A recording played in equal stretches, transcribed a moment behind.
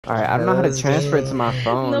Alright, I don't know how to transfer it to my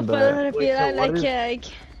phone, No puedo but respirar, like,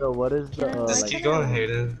 So what is the Just like? keep going,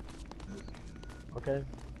 Hayden. Okay.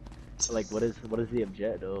 So, like, what is the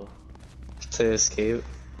objective? Though? To escape.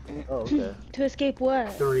 Oh, okay. to escape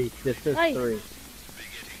what? 3. This says Ay. 3.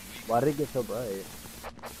 Why did it get so bright?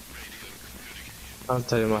 I'm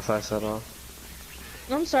turning my flashlight off.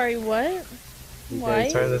 I'm sorry, what? Why?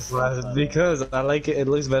 Turn this flashlight because I like it. It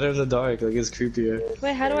looks better in the dark. Like it's creepier.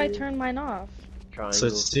 Wait, how do I turn mine off? Triangle.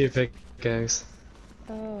 Switch to your pickaxe.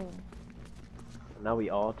 Oh. Now we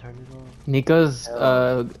all turn it on. Nico's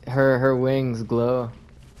her wings glow.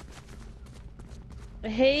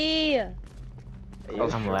 Hey! Oh,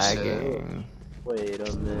 I'm lagging. Wait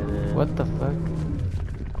a minute. What the fuck?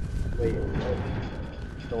 Wait.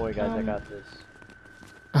 Don't worry, guys. I got this.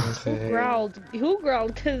 Who growled? Who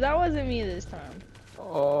growled? Cause that wasn't me this time.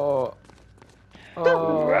 Oh.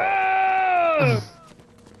 I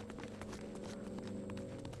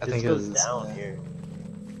This think goes it's down here.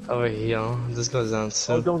 over here. This goes down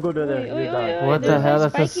too. Oh, don't go to there. Wait, You die. What the there's hell? no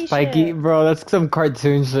That's a spiky spiky, shit. bro. That's some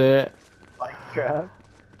cartoon shit. Spike trap.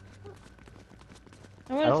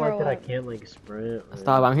 I'm I gonna don't throw like that I up. can't like sprint. Or...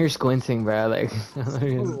 Stop! I'm here squinting, bro. Like,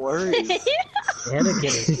 Don't worry. Anakin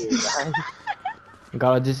is here, guys.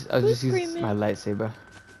 God, I'll Who's just use screaming? my lightsaber.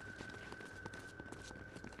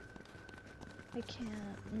 I can't.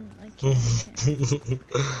 I can't.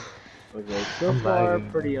 Okay, so I'm far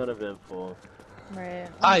lagging. pretty uneventful. Right.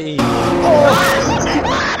 Aye.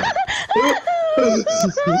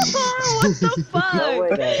 What the fuck? No way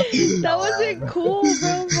that. That wasn't cool,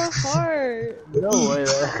 bro. My heart. No way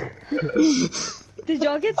that. Did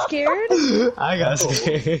y'all get scared? I got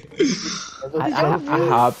scared.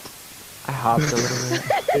 I hopped a little bit.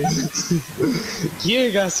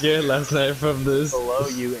 You got scared last night from this. Below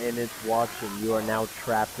you and it's watching. You are now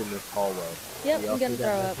trapped in this hallway. Yep, Y'all I'm gonna see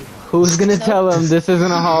throw that up. Who's gonna Nope. tell him this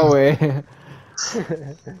isn't a hallway?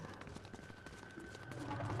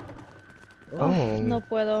 Oh. No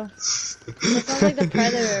puedo. That sounds like the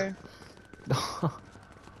Predator.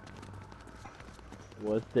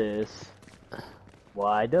 What's this?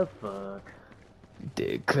 Why the fuck?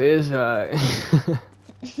 Dick quiz right.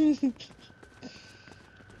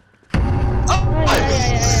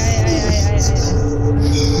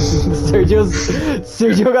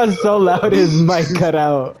 Sergio got so loud his mic cut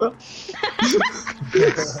out.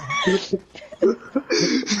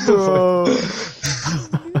 Bro.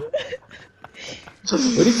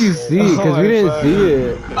 What did you see? Because we didn't see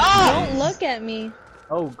it. Don't look at me.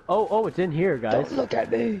 Oh, it's in here, guys. Don't look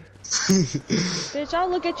at me. Bitch, I'll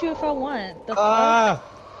look at you if I want. The fuck? Ah!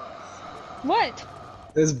 What?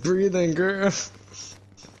 It's breathing, girl.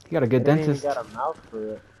 You got a good It ain't even dentist. got a mouth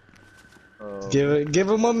for it. Give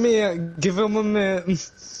him a minute. Give him a minute.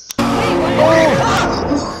 Wait,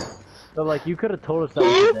 what? So like you could have told us that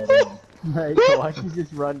was a dead end. Like, so why'd you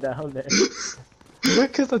just run down there?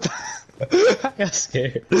 Look at the. I got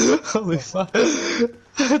scared. Holy fuck.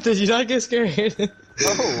 Did you not get scared?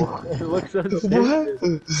 Oh, it looks so What? stupid.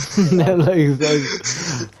 That looks like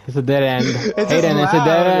it's a dead end. Hayden, it's a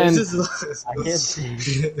dead end. I can't see.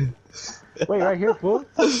 Wait, right here, fool.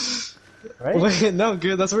 Right? Wait, no,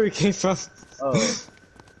 good. That's where it came from. Oh.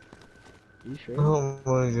 You sure? Oh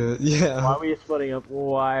my god. Yeah. Why are we splitting up?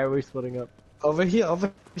 Why are we splitting up? Over here,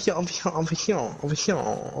 over here, over here, over here, over here,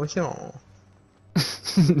 over here.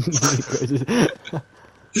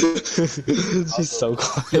 She's so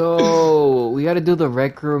quiet. Yo, we gotta do the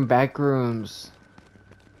rec room, back rooms.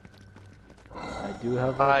 I do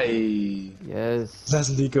have. Hi. Yes. That's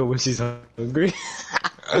Nico when she's hungry.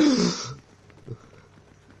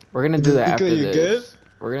 We're gonna do that Nico, after you this. good?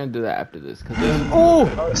 We're gonna do that after this. Cause oh!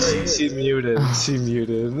 She muted. She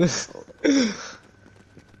muted. What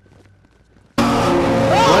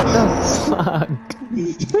the fuck?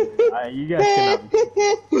 You guys cannot.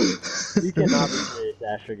 You cannot be serious,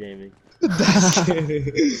 Asher Gaming. That's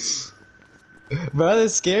scary. Bro,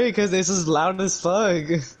 that's scary because this is loud as fuck.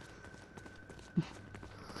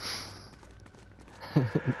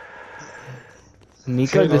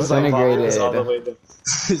 Nico disintegrated.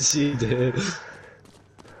 She did.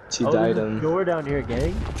 She died there's a him. door down here,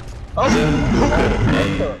 gang. Oh!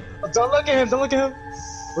 Don't look at him! Don't look at him!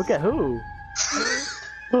 Look at who?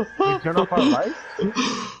 You turn off our lights?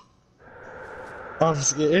 I'm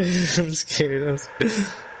scared. I'm scared. I'm scared.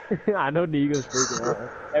 I know Nigo's freaking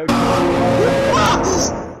out.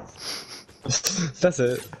 That's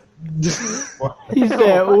it. He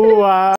said, ooh,